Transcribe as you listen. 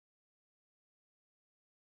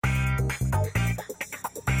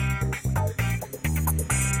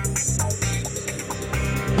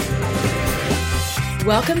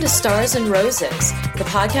Welcome to Stars and Roses, the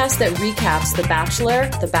podcast that recaps The Bachelor,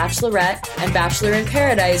 The Bachelorette, and Bachelor in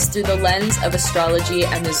Paradise through the lens of astrology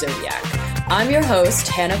and the zodiac. I'm your host,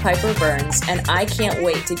 Hannah Piper Burns, and I can't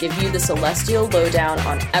wait to give you the celestial lowdown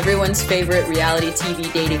on everyone's favorite reality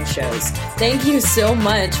TV dating shows. Thank you so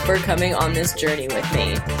much for coming on this journey with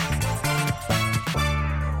me.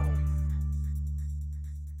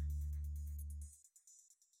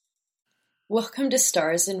 Welcome to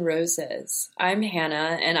Stars and Roses. I'm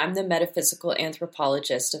Hannah, and I'm the metaphysical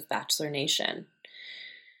anthropologist of Bachelor Nation.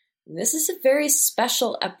 This is a very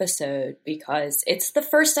special episode because it's the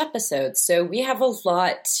first episode, so we have a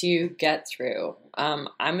lot to get through. I'm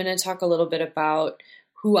going to talk a little bit about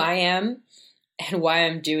who I am and why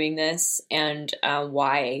I'm doing this, and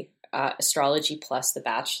why Astrology plus The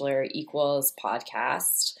Bachelor equals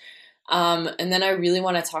podcast. And then I really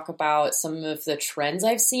want to talk about some of the trends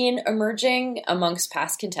I've seen emerging amongst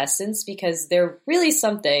past contestants because they're really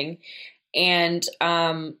something. And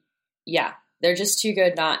they're just too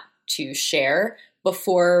good not to share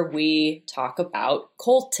before we talk about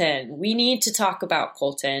Colton. We need to talk about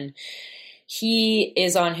Colton. He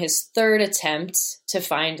is on his third attempt to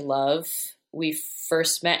find love. We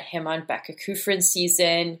first met him on Becca Kufrin's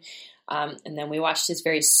season, and then we watched his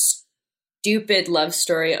very stupid love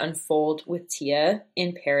story unfold with Tia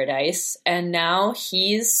in Paradise, and now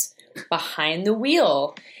he's behind the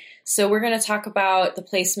wheel. So we're going to talk about the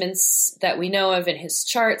placements that we know of in his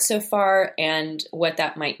chart so far and what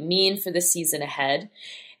that might mean for the season ahead.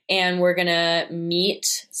 And we're going to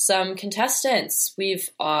meet some contestants. We've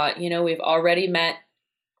already met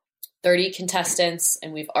 30 contestants,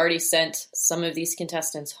 and we've already sent some of these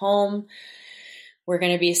contestants home. We're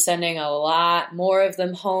going to be sending a lot more of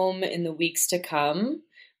them home in the weeks to come.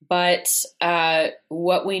 But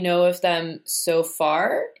what we know of them so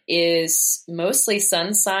far is mostly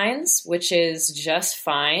sun signs, which is just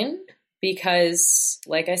fine because,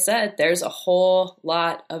 like I said, there's a whole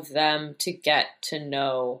lot of them to get to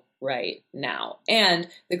know right now. And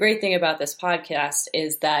the great thing about this podcast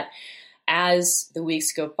is that as the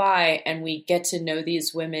weeks go by and we get to know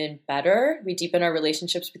these women better, we deepen our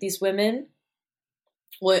relationships with these women,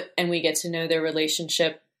 and we get to know their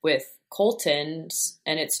relationship with Colton's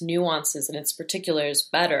and its nuances and its particulars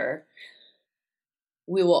better,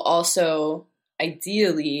 we will also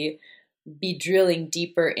ideally be drilling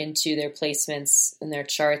deeper into their placements and their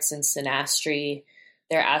charts and synastry,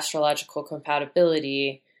 their astrological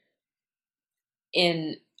compatibility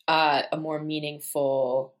in a more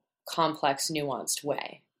meaningful, complex, nuanced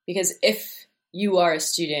way. Because if you are a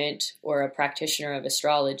student or a practitioner of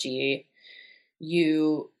astrology,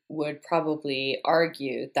 you would probably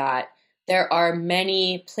argue that there are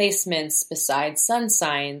many placements besides sun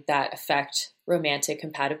sign that affect romantic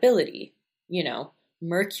compatibility. You know,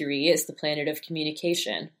 Mercury is the planet of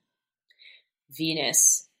communication.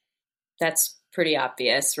 Venus, that's pretty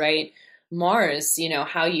obvious, right? Mars,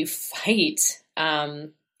 how you fight.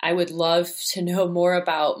 I would love to know more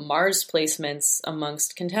about Mars placements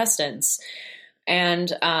amongst contestants.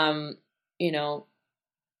 And,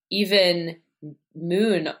 even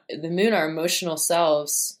the moon, our emotional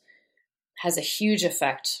selves, has a huge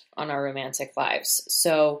effect on our romantic lives.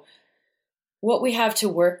 So what we have to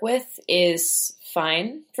work with is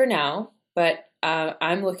fine for now, but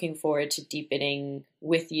I'm looking forward to deepening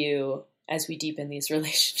with you as we deepen these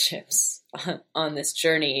relationships on this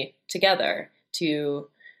journey together to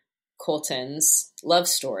Colton's love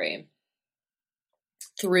story.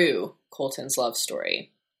 Through Colton's love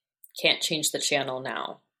story. Can't change the channel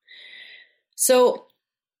now. So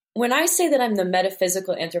when I say that I'm the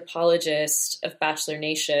metaphysical anthropologist of Bachelor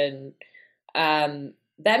Nation,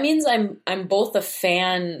 that means I'm both a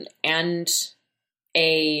fan and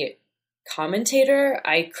a commentator.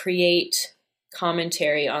 I create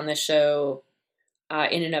commentary on the show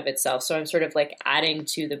in and of itself. So I'm sort of like adding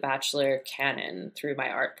to the Bachelor canon through my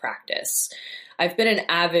art practice. I've been an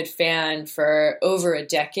avid fan for over a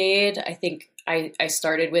decade. I think I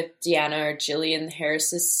started with Deanna or Jillian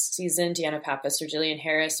Harris's season, Deanna Pappas or Jillian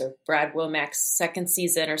Harris or Brad Womack's second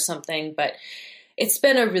season or something, but it's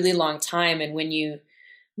been a really long time. And when you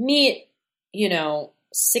meet,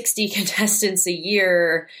 60 contestants a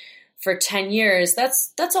year for 10 years,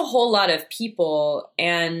 that's a whole lot of people.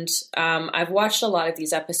 And I've watched a lot of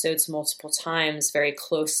these episodes multiple times very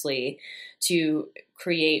closely to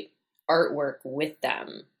create artwork with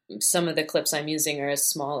them. some of the clips I'm using are as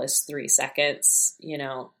small as 3 seconds,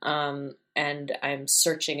 and I'm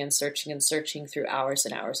searching and searching and searching through hours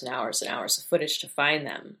and hours and hours and hours of footage to find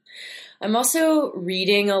them. I'm also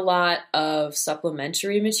reading a lot of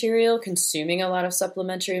supplementary material, consuming a lot of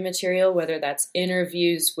supplementary material, whether that's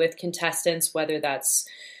interviews with contestants, whether that's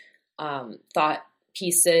thought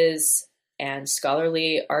pieces and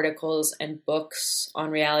scholarly articles and books on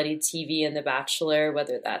reality TV and The Bachelor,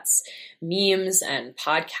 whether that's memes and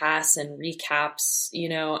podcasts and recaps.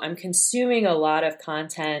 I'm consuming a lot of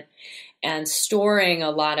content and storing a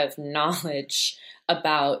lot of knowledge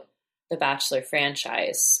about the Bachelor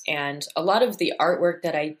franchise. And a lot of the artwork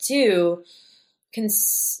that I do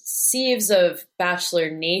conceives of Bachelor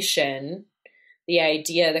Nation,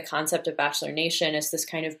 the concept of Bachelor Nation as this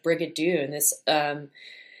kind of brigadoon, this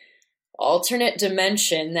alternate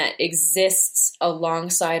dimension that exists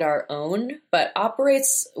alongside our own, but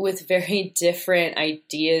operates with very different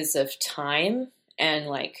ideas of time and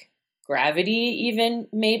gravity even,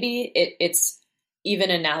 maybe. It's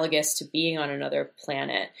even analogous to being on another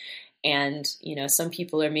planet. And, some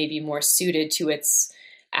people are maybe more suited to its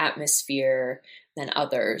atmosphere than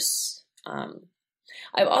others.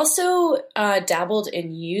 I've also dabbled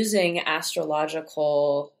in using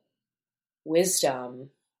astrological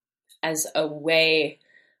wisdom as a way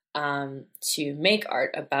to make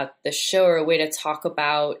art about the show, or a way to talk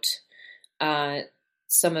about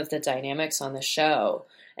some of the dynamics on the show.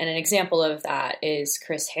 And an example of that is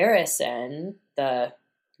Chris Harrison, the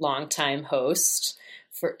longtime host,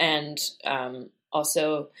 and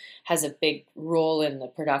also has a big role in the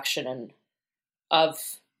production of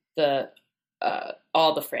the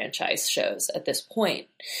all the franchise shows at this point.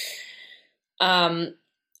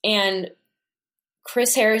 And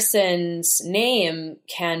Chris Harrison's name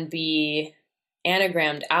can be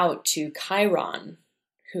anagrammed out to Chiron,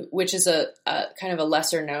 which is a kind of a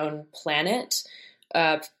lesser known planet,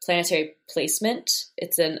 planetary placement. I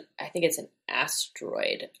think it's an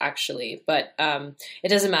asteroid actually, but it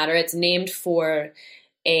doesn't matter. It's named for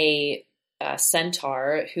a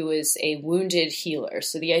centaur who is a wounded healer.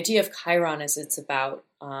 So the idea of Chiron is it's about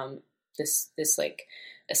this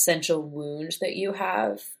essential wound that you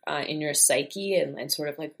have in your psyche, and sort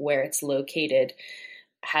of where it's located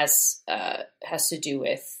has to do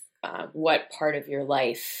with what part of your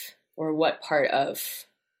life, or what part of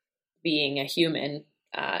being a human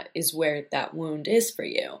is where that wound is for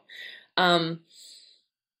you. But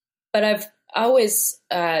I've always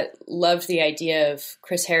loved the idea of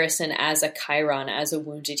Chris Harrison as a Chiron, as a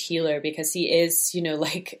wounded healer, because he is,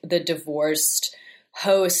 the divorced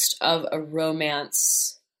host of a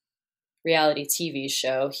romance reality TV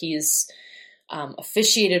show. He's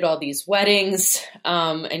officiated all these weddings,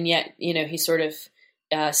 and yet, he sort of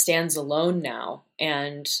stands alone now.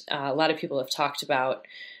 And a lot of people have talked about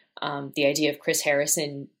the idea of Chris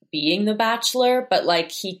Harrison being the Bachelor,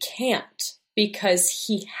 but he can't, because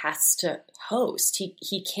he has to host.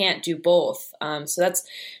 He can't do both. So that's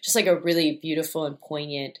just a really beautiful and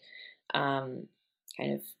poignant kind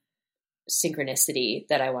of synchronicity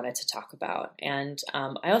that I wanted to talk about. And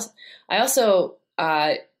I also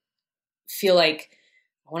feel like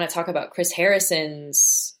I want to talk about Chris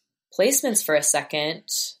Harrison's placements for a second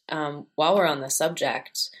while we're on the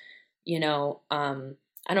subject.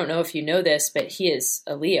 I don't know if you know this, but he is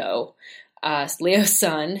a Leo. Leo's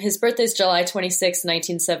sun. His birthday is July 26,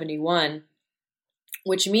 1971,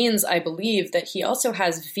 which means, I believe, that he also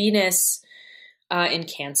has Venus in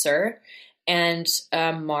Cancer and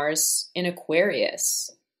Mars in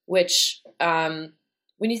Aquarius, which,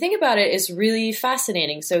 when you think about it, is really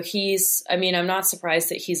fascinating. So I'm not surprised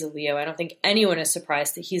that he's a Leo. I don't think anyone is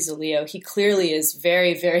surprised that he's a Leo. He clearly is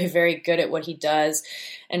very, very, very good at what he does,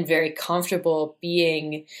 and very comfortable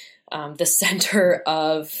being the center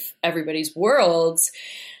of everybody's worlds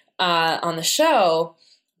on the show.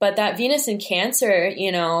 But that Venus in Cancer,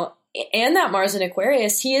 and that Mars in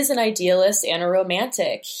Aquarius, he is an idealist and a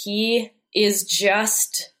romantic. He is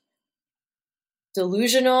just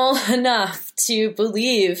delusional enough to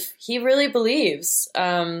believe. He really believes.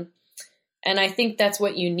 And I think that's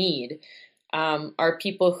what you need, are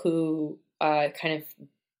people who kind of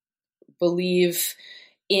believe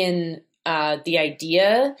in the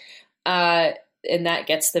idea, and that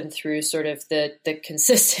gets them through sort of the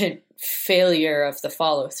consistent failure of the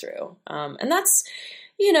follow through. And that's,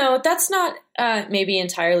 that's not maybe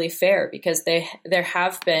entirely fair, because there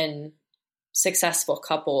have been successful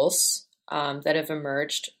couples that have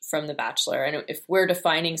emerged from The Bachelor. And if we're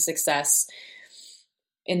defining success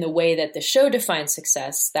in the way that the show defines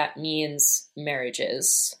success, that means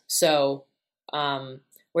marriages. So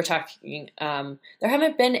we're talking, there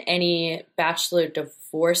haven't been any bachelor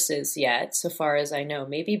divorces yet, so far as I know.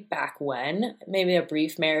 Maybe back when, maybe a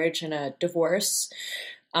brief marriage and a divorce.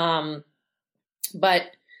 But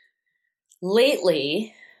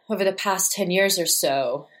lately, over the past 10 years or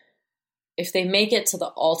so, if they make it to the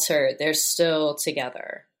altar, they're still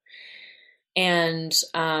together. And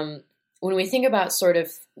when we think about sort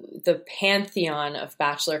of the pantheon of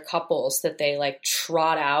bachelor couples that they like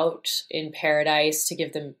trot out in paradise to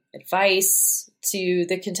give them advice to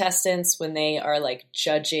the contestants when they are like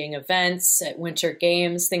judging events at winter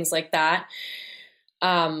games, things like that.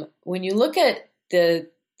 When you look at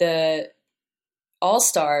the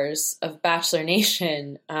all-stars of Bachelor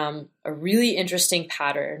Nation, a really interesting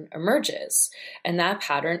pattern emerges. And that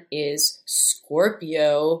pattern is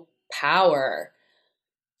Scorpio power.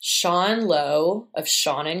 Sean Lowe of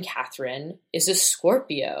Sean and Catherine is a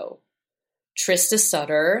Scorpio. Trista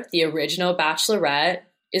Sutter, the original Bachelorette,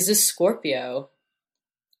 is a Scorpio.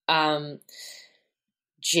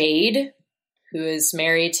 Jade, who is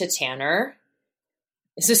married to Tanner,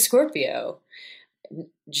 is a Scorpio.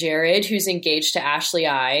 Jared, who's engaged to Ashley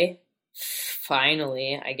I,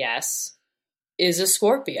 finally, I guess, is a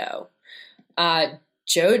Scorpio.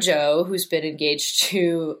 JoJo, who's been engaged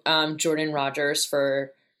to Jordan Rogers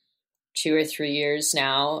for 2 or 3 years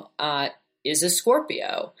now, is a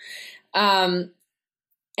Scorpio. And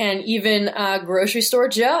even Grocery Store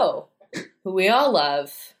Joe, who we all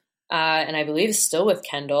love, and I believe is still with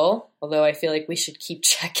Kendall, although I feel like we should keep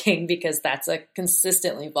checking because that's a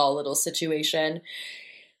consistently volatile situation,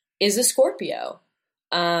 is a Scorpio.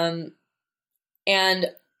 And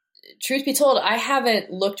truth be told, I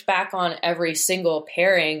haven't looked back on every single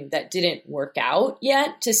pairing that didn't work out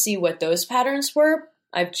yet to see what those patterns were.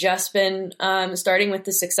 I've just been starting with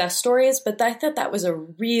the success stories, but I thought that was a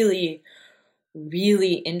really,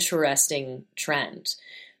 really interesting trend.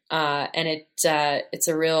 And it's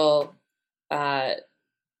a real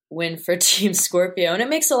win for Team Scorpio. And it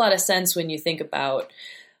makes a lot of sense when you think about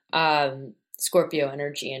Scorpio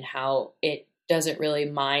energy and how it doesn't really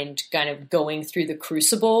mind kind of going through the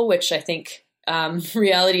crucible, which I think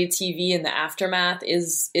reality TV in the aftermath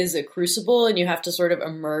is a crucible, and you have to sort of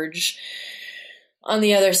emerge on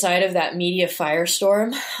the other side of that media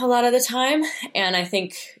firestorm a lot of the time. And I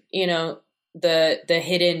think, the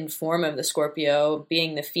hidden form of the Scorpio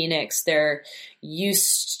being the Phoenix, they're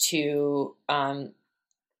used to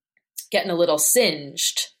getting a little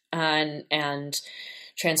singed and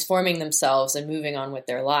transforming themselves and moving on with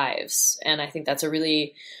their lives. And I think that's a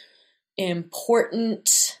really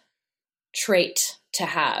important trait to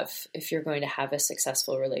have if you're going to have a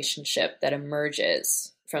successful relationship that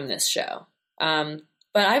emerges from this show. But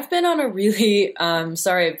I've been on a really,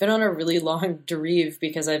 I've been on a really long derive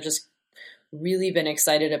because I've just really been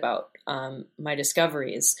excited about my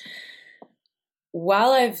discoveries.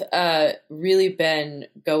 While I've really been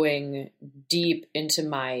going deep into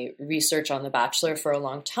my research on The Bachelor for a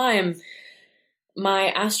long time,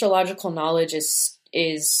 my astrological knowledge is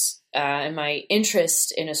and my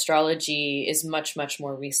interest in astrology is much, much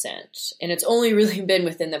more recent. And it's only really been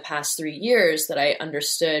within the past 3 years that I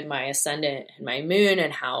understood my ascendant and my moon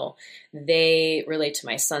and how they relate to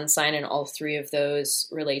my sun sign, and all three of those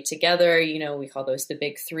relate together. We call those the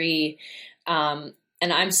big three. And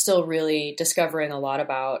I'm still really discovering a lot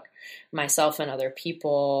about myself and other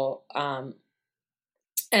people,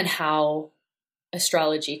 and how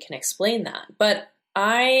astrology can explain that. But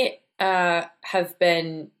I have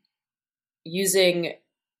been using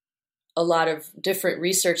a lot of different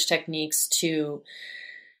research techniques to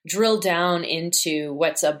drill down into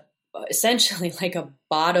what's essentially like a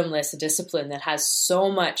bottomless discipline that has so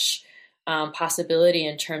much possibility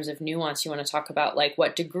in terms of nuance. You want to talk about like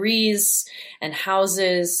what degrees and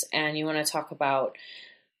houses, and you want to talk about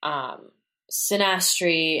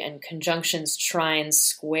synastry and conjunctions, trines,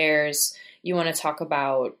 squares. You want to talk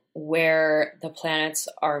about where the planets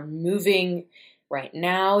are moving right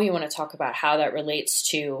now. You want to talk about how that relates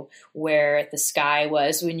to where the sky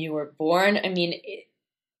was when you were born. I mean,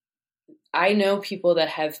 I know people that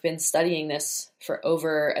have been studying this for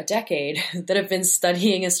over a decade, that have been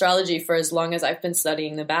studying astrology for as long as I've been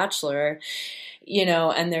studying The Bachelor,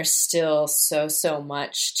 and there's still so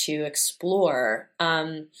much to explore.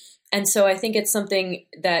 And so I think it's something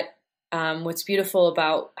that what's beautiful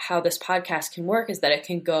about how this podcast can work is that it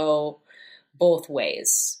can go both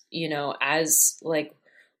ways, as like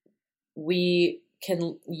we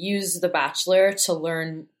can use The Bachelor to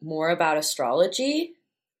learn more about astrology,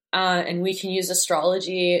 and we can use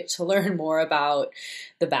astrology to learn more about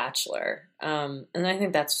The Bachelor. And I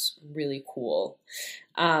think that's really cool.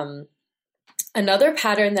 Another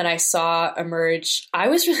pattern that I saw emerge, I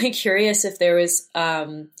was really curious if there was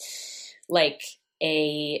like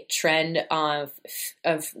a trend of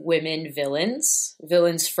women villains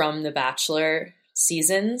from the Bachelor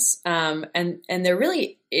seasons, and there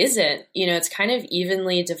really isn't. You know, it's kind of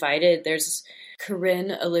evenly divided. There's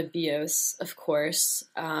Corinne Olympios, of course,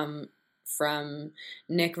 from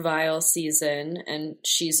Nick Vile season, and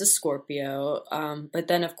she's a Scorpio. But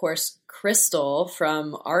then, of course, Crystal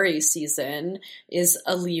from Ari season is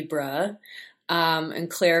a Libra. And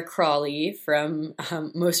Claire Crawley from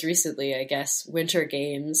most recently, I guess, Winter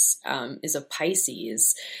Games is a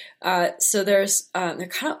Pisces. So they're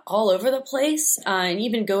kind of all over the place. And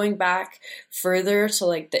even going back further to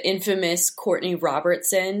like the infamous Courtney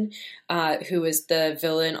Robertson, who was the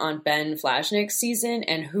villain on Ben Flajnik's season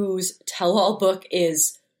and whose tell-all book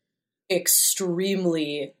is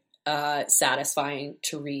extremely satisfying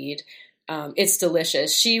to read. It's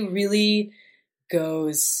delicious. She really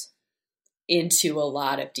goes into a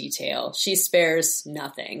lot of detail. She spares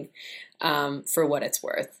nothing for what it's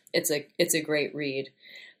worth. It's a great read.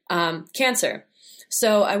 Cancer.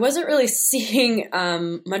 So I wasn't really seeing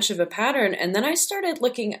much of a pattern, and then I started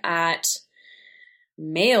looking at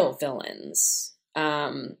male villains,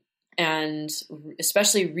 and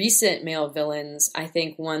especially recent male villains. I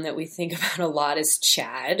think one that we think about a lot is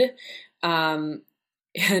Chad.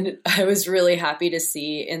 And I was really happy to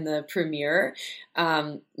see in the premiere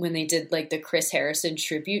when they did like the Chris Harrison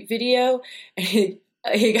tribute video, and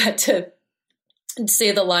he got to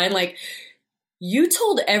say the line like, "You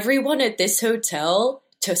told everyone at this hotel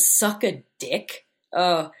to suck a dick."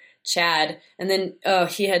 Oh, Chad. And then,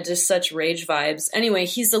 he had just such rage vibes. Anyway,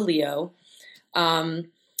 he's a Leo.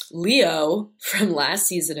 Leo from last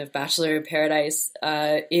season of Bachelor in Paradise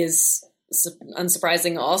is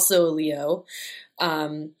unsurprising also a Leo.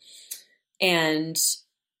 And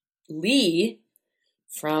Lee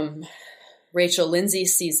from Rachel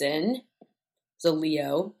Lindsay's season is a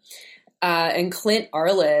Leo. And Clint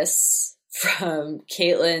Arliss from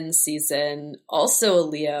Caitlyn's season, also a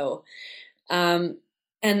Leo. And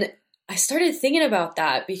I started thinking about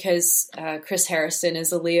that because Chris Harrison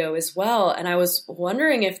is a Leo as well. And I was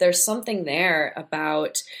wondering if there's something there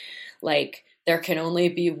about like, there can only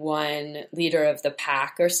be one leader of the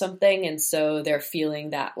pack or something. And so they're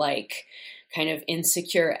feeling that like kind of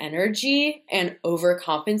insecure energy and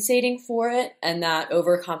overcompensating for it. And that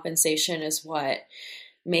overcompensation is what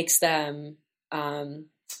makes them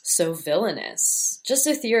so villainous. Just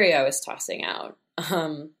a theory I was tossing out.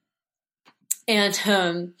 And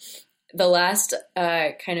the last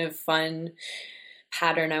kind of fun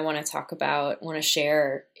pattern I want to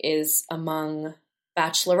share is among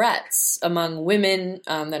bachelorettes, among women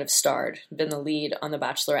that have starred, been the lead on The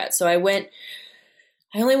Bachelorette. So I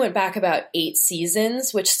only went back about 8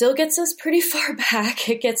 seasons, which still gets us pretty far back.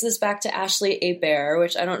 It gets us back to Ashley Hebert,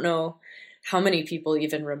 which I don't know how many people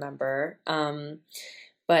even remember.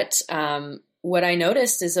 But what I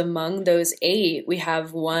noticed is among those 8, we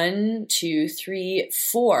have 1, 2, 3,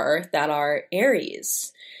 4 that are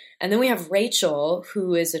Aries. And then we have Rachel,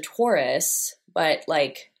 who is a Taurus, but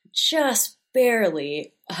like just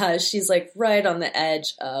barely. She's like right on the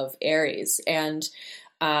edge of Aries. And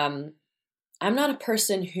I'm not a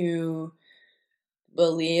person who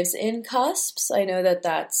believes in cusps. I know that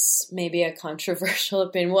that's maybe a controversial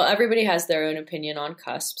opinion. Well, everybody has their own opinion on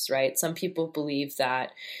cusps, right? Some people believe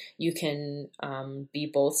that you can be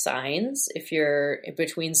both signs. If you're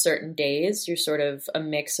between certain days, you're sort of a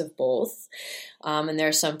mix of both. And there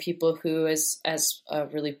are some people who, as a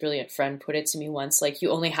really brilliant friend put it to me once, like you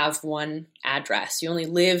only have one address. You only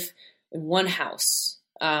live in one house.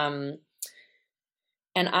 And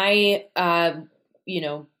I,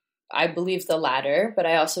 I believe the latter, but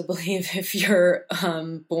I also believe if you're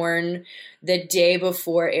born the day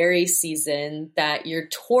before Aries season, that your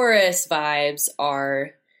Taurus vibes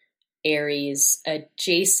are Aries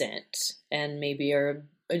adjacent and maybe are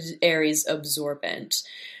Aries absorbent.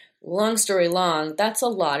 Long story long, that's a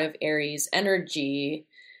lot of Aries energy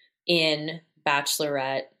in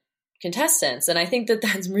Bachelorette contestants. And I think that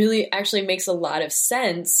that's really actually makes a lot of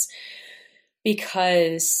sense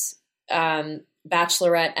because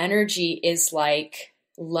Bachelorette energy is like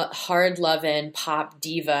hard loving pop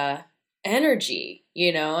diva energy,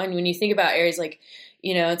 and when you think about Aries, like,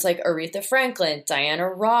 it's like Aretha Franklin, Diana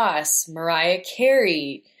Ross, Mariah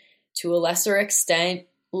Carey, to a lesser extent,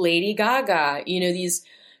 Lady Gaga, these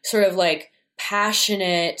sort of like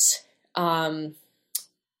passionate,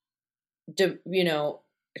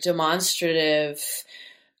 demonstrative,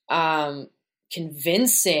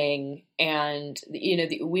 convincing, and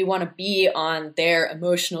we want to be on their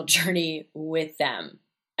emotional journey with them.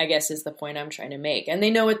 I guess is the point I'm trying to make. And they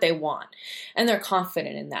know what they want, and they're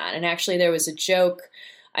confident in that. And actually there was a joke,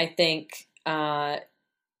 I think,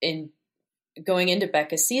 in going into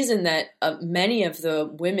Becca's season that many of the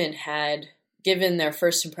women had given their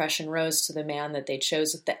first impression rose to the man that they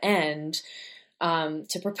chose at the end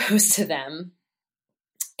to propose to them.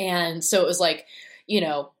 And so it was like,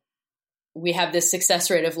 we have this success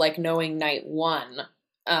rate of like knowing night one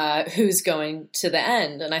who's going to the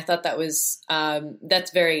end. And I thought that was,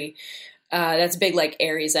 that's big, like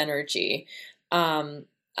Aries energy.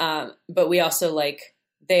 But we also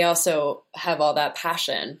they also have all that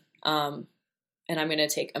passion. And I'm going to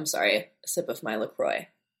take, a sip of my LaCroix.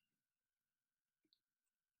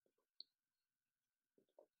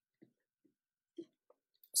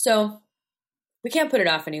 So we can't put it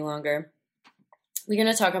off any longer. We're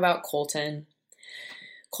going to talk about Colton.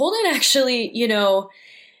 Colton actually,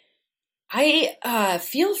 I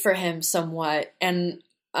feel for him somewhat, and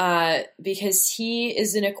because he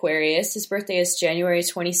is an Aquarius. His birthday is January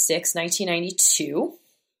 26, 1992.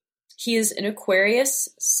 He is an Aquarius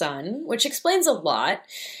sun, which explains a lot.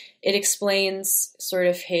 It explains sort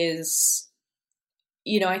of his,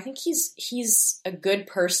 I think he's a good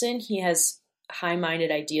person. He has high-minded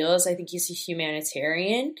ideals. I think he's a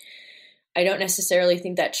humanitarian. I don't necessarily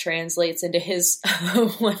think that translates into his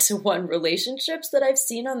one-to-one relationships that I've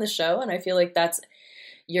seen on the show, and I feel like that's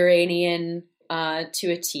Uranian to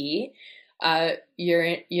a T.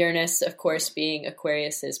 Uranus, of course, being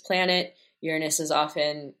Aquarius's planet. Uranus is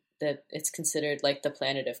often it's considered like the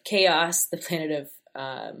planet of chaos, the planet of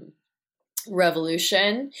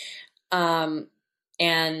revolution, and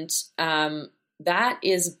that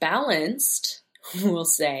is balanced. We'll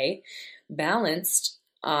say balanced.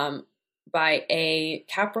 By a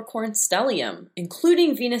Capricorn stellium,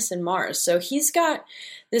 including Venus and Mars. So he's got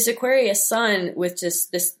this Aquarius sun with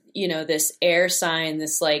just this, this air sign,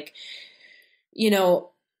 this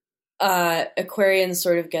Aquarians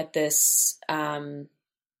sort of get this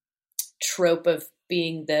trope of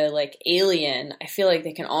being the alien. I feel like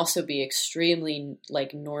they can also be extremely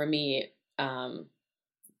normie,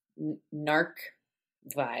 narc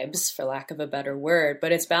vibes, for lack of a better word,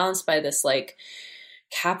 but it's balanced by this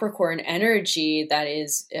Capricorn energy that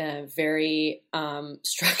is very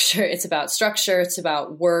structure. It's about structure. It's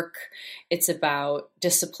about work. It's about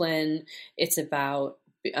discipline. It's about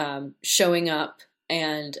showing up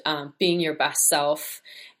and being your best self,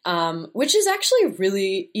 which is actually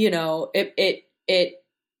really, it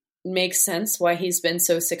makes sense why he's been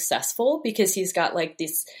so successful, because he's got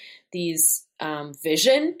these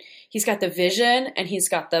vision. He's got the vision and he's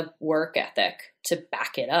got the work ethic to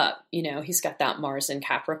back it up. He's got that Mars in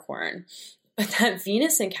Capricorn, but that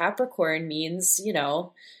Venus in Capricorn means,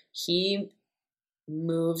 he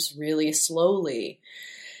moves really slowly.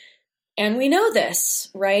 And we know this,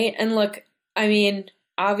 right? And look,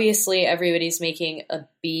 obviously everybody's making a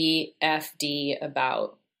BFD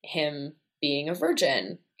about him being a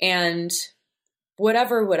virgin, and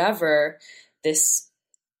whatever, this,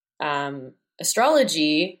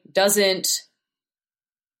 astrology doesn't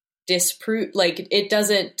disprove, it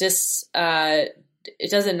doesn't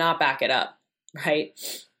not back it up, right?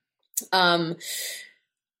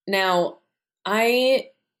 Now I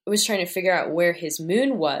was trying to figure out where his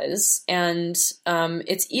moon was, and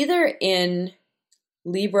it's either in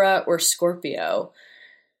Libra or Scorpio,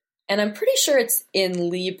 and I'm pretty sure it's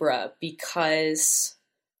in Libra because,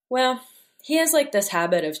 well, he has this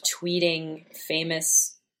habit of tweeting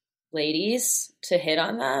famous ladies to hit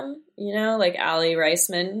on them, like Ali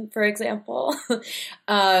Reisman, for example.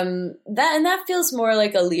 That feels more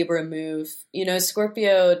like a Libra move.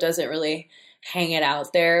 Scorpio doesn't really hang it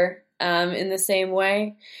out there in the same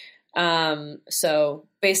way. So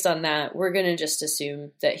based on that, we're going to just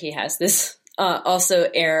assume that he has this also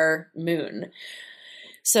air moon.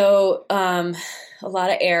 So a lot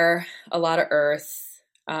of air, a lot of earth.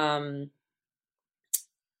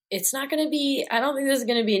 It's not going to be, I don't think this is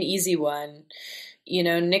going to be an easy one.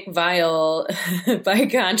 Nick Viall, by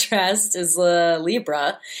contrast, is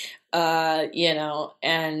Libra,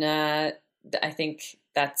 and I think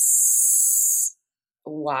that's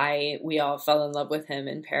why we all fell in love with him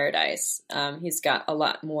in Paradise. He's got a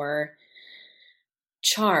lot more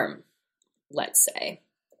charm, let's say.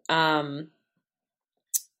 In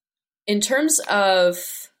terms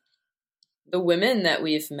of the women that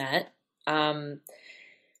we've met,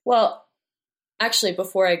 well, actually,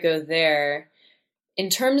 before I go there, in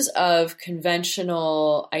terms of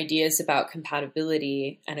conventional ideas about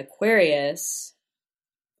compatibility and Aquarius,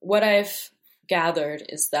 what I've gathered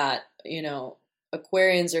is that,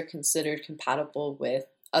 Aquarians are considered compatible with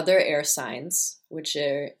other air signs, which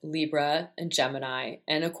are Libra and Gemini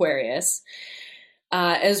and Aquarius,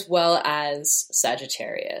 as well as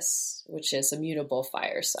Sagittarius, which is a mutable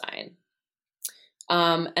fire sign.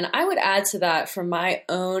 And I would add to that from my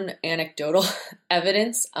own anecdotal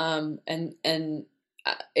evidence,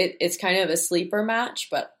 it's kind of a sleeper match,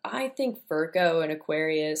 but I think Virgo and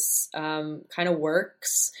Aquarius kind of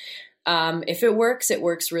works. If it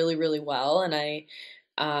works really, really well. And I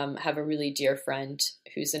have a really dear friend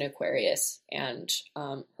who's an Aquarius, and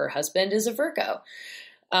her husband is a Virgo.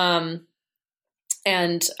 And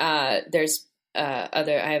there's I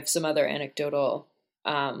have some other anecdotal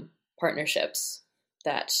partnerships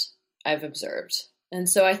that I've observed. And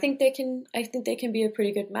so I think they can be a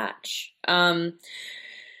pretty good match. A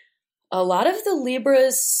lot of the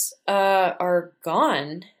Libras are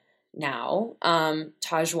gone now.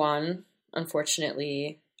 Tajwan,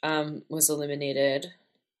 unfortunately, was eliminated,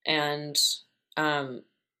 and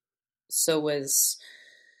so was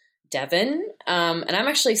Devin. And I'm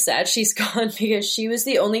actually sad she's gone, because she was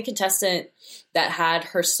the only contestant that had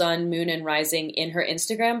her sun, moon, and rising in her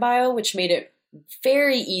Instagram bio, which made it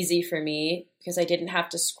very easy for me because I didn't have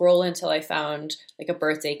to scroll until I found like a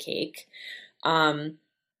birthday cake.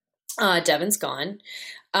 Devin's gone.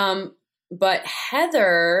 But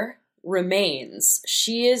Heather remains.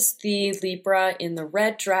 She is the Libra in the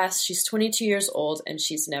red dress. She's 22 years old and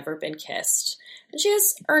she's never been kissed. And she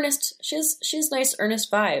has nice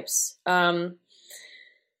earnest vibes.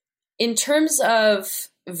 In terms of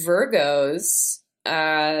Virgos,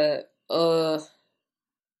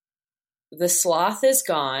 the sloth is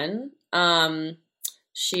gone.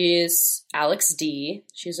 She's Alex D.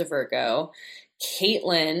 She's a Virgo.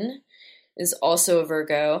 Caitlin is also a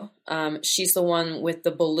Virgo. She's the one with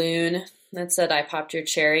the balloon that said, "I popped your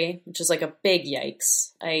cherry," which is like a big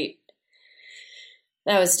yikes.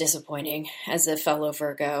 That was disappointing as a fellow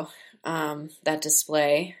Virgo, that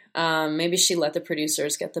display. Maybe she let the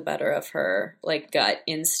producers get the better of her like gut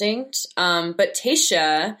instinct. But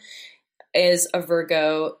Tayshia is a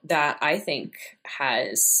Virgo that I think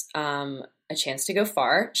has a chance to go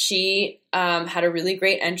far. She had a really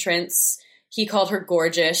great entrance. He called her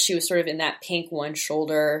gorgeous. She was sort of in that pink one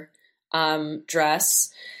shoulder dress.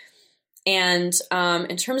 And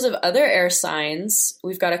in terms of other air signs,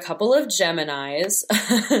 we've got a couple of Geminis,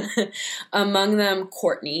 among them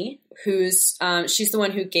Courtney, she's the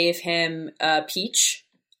one who gave him Peach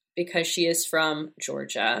because she is from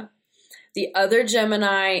Georgia. The other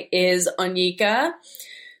Gemini is Anika,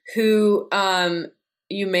 who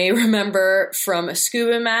you may remember from a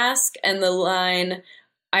scuba mask and the line,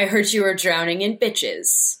 "I heard you were drowning in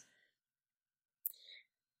bitches."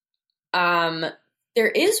 There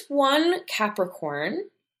is one Capricorn,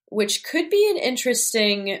 which could be an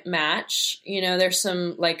interesting match. You know, there's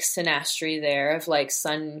some like synastry there of like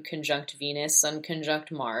Sun conjunct Venus, Sun conjunct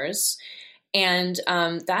Mars. And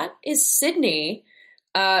that is Sydney,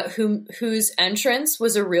 whose entrance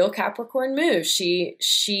was a real Capricorn move. She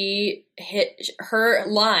hit, her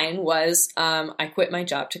line was, "I quit my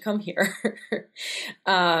job to come here."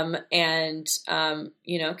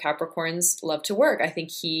 You know, Capricorns love to work. I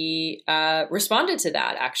think he responded to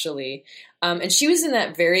that actually. And she was in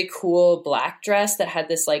that very cool black dress that had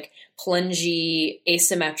this like plungy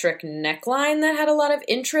asymmetric neckline that had a lot of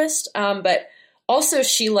interest. But also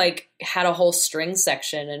she like had a whole string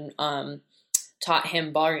section and, taught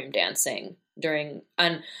him ballroom dancing during.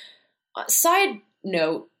 And side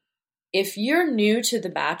note, if you're new to The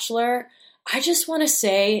Bachelor, I just want to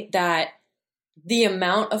say that the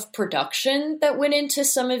amount of production that went into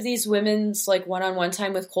some of these women's like one-on-one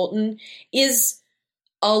time with Colton is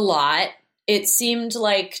a lot. It seemed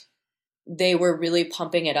like they were really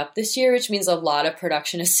pumping it up this year, which means a lot of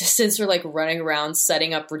production assistants are like running around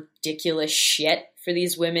setting up ridiculous shit for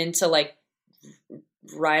these women to like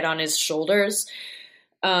ride on his shoulders.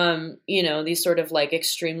 You know, these sort of like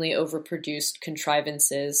extremely overproduced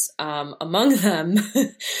contrivances, among them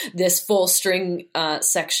this full string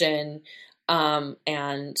section,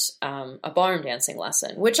 and a ballroom dancing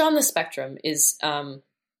lesson, which on the spectrum is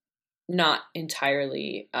not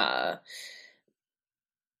entirely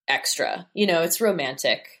extra. You know, it's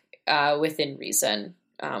romantic within reason,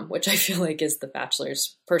 which I feel like is The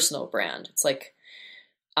Bachelor's personal brand. It's like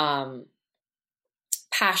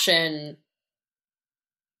passion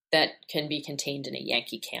that can be contained in a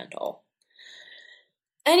Yankee Candle.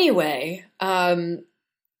 Anyway,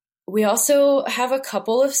 we also have a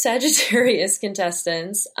couple of Sagittarius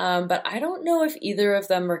contestants, but I don't know if either of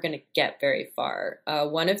them are going to get very far.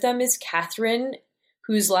 One of them is Catherine,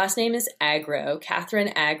 whose last name is Agro, Catherine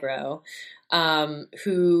Agro,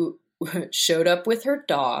 who showed up with her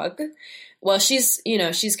dog. Well, she's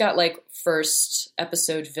got like first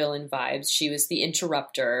episode villain vibes. She was the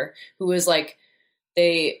interrupter who was like,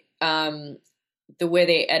 the way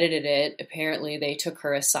they edited it, apparently they took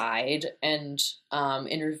her aside and,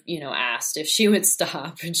 asked if she would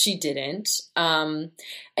stop, and she didn't. I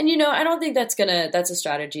don't think that's a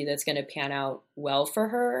strategy that's gonna pan out well for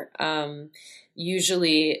her.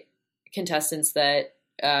 Usually contestants that,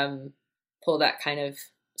 pull that kind of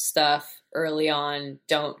stuff early on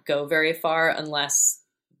don't go very far unless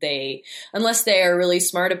they are really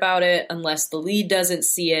smart about it, unless the lead doesn't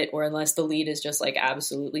see it, or unless the lead is just like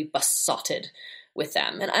absolutely besotted with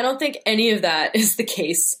them. And I don't think any of that is the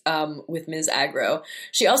case with Ms. Agro.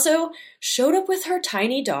 She also showed up with her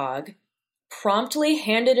tiny dog, promptly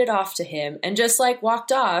handed it off to him, and just like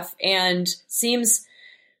walked off, and seems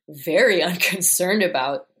very unconcerned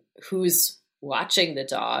about who's watching the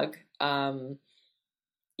dog.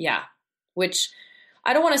 Which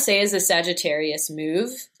I don't want to say is a Sagittarius move.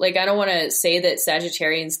 Like, I don't want to say that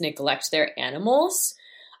Sagittarians neglect their animals.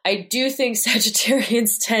 I do think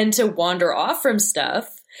Sagittarians tend to wander off from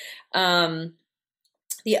stuff. The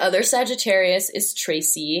other Sagittarius is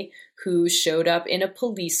Tracy, who showed up in a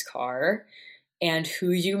police car, and who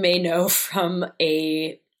you may know from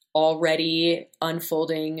a already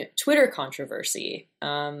unfolding Twitter controversy.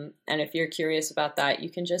 And if you're curious about that, you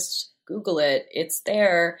can just Google it. It's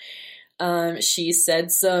there. She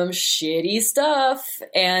said some shitty stuff,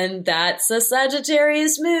 and that's a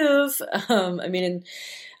Sagittarius move.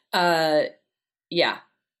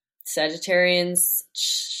 Sagittarians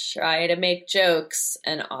try to make jokes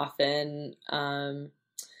and often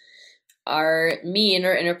are mean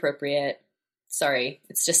or inappropriate. Sorry,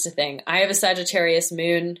 it's just a thing. I have a Sagittarius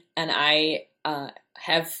moon, and I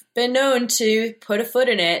have been known to put a foot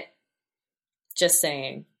in it. Just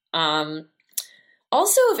saying.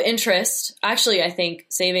 Also of interest, actually, I think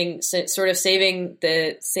saving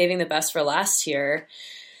the best for last here.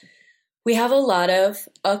 We have a lot of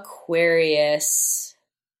Aquarius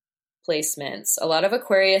placements, a lot of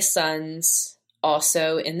Aquarius suns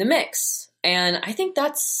also in the mix. And I think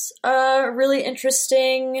that's a really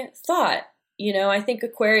interesting thought. I think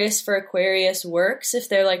Aquarius for Aquarius works if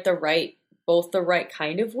they're like both the right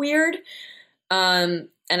kind of weird.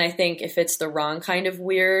 And I think if it's the wrong kind of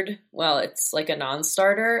weird, well, it's like a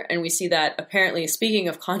non-starter. And we see that apparently, speaking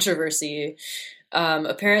of controversy,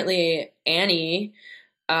 apparently Annie,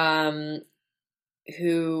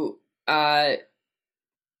 who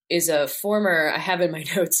is a former, I have in my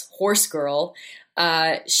notes, horse girl,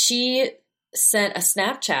 she sent a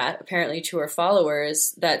Snapchat apparently to her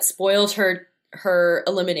followers that spoiled her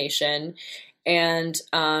elimination, and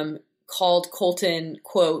called Colton,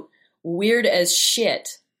 quote, weird as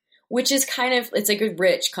shit, which is it's like a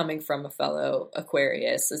rich coming from a fellow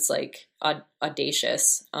Aquarius. It's like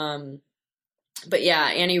audacious. But yeah,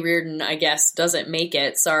 Annie Reardon, I guess, doesn't make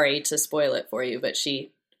it. Sorry to spoil it for you, but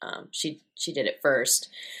she did it first.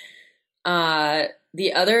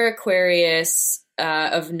 The other Aquarius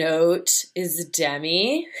of note is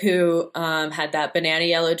Demi, who had that banana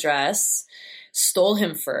yellow dress, stole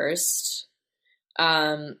him first.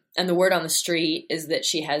 And the word on the street is that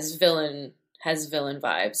she has villain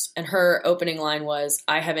vibes. And her opening line was,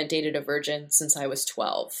 "I haven't dated a virgin since I was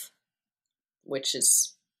 12," which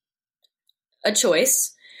is a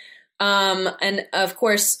choice. And of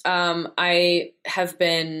course, I have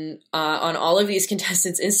been on all of these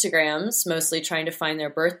contestants' Instagrams, mostly trying to find their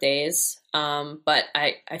birthdays. But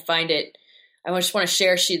I find it, I just want to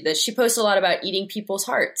share that she posts a lot about eating people's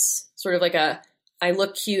hearts, sort of like I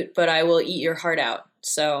look cute, but I will eat your heart out.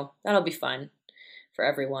 So that'll be fun for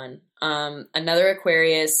everyone. Another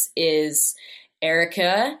Aquarius is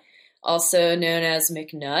Erica, also known as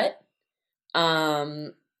McNutt.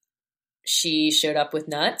 She showed up with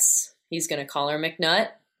nuts. He's going to call her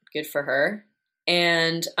McNutt. Good for her.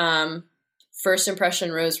 And First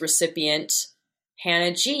Impression Rose recipient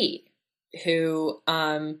Hannah G, who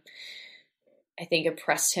I think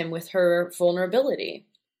impressed him with her vulnerability.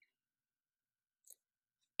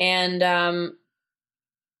 And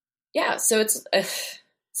so it's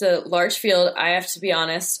a large field. I have to be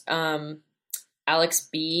honest. Alex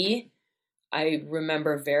B, I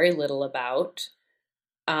remember very little about.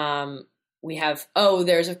 We have,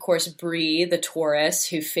 there's of course Bree, the Taurus,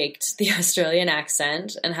 who faked the Australian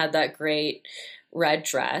accent and had that great red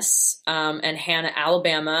dress. And Hannah,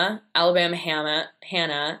 Alabama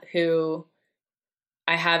Hannah, who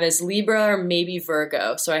I have as Libra or maybe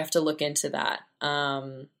Virgo. So I have to look into that.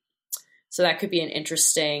 So that could be an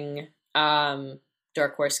interesting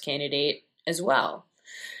dark horse candidate as well.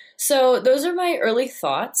 So those are my early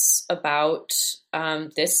thoughts about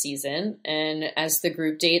this season. And as the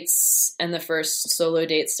group dates and the first solo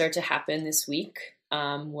dates start to happen this week,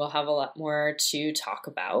 we'll have a lot more to talk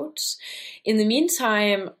about. In the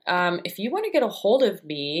meantime, if you want to get a hold of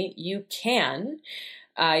me, you can.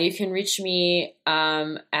 You can reach me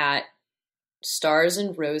at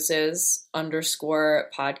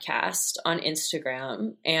starsandroses_podcast on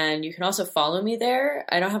Instagram. And you can also follow me there.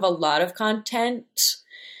 I don't have a lot of content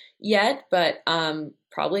yet, but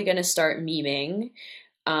probably going to start memeing.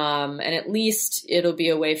 And at least it'll be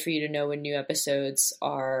a way for you to know when new episodes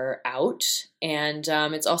are out. And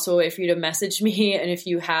it's also a way for you to message me. And if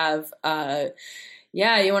you have,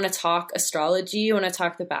 you want to talk astrology, you want to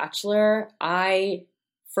talk The Bachelor, I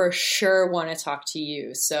for sure want to talk to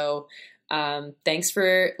you. So thanks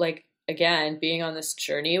for, again, being on this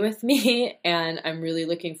journey with me. And I'm really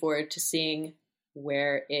looking forward to seeing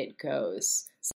where it goes.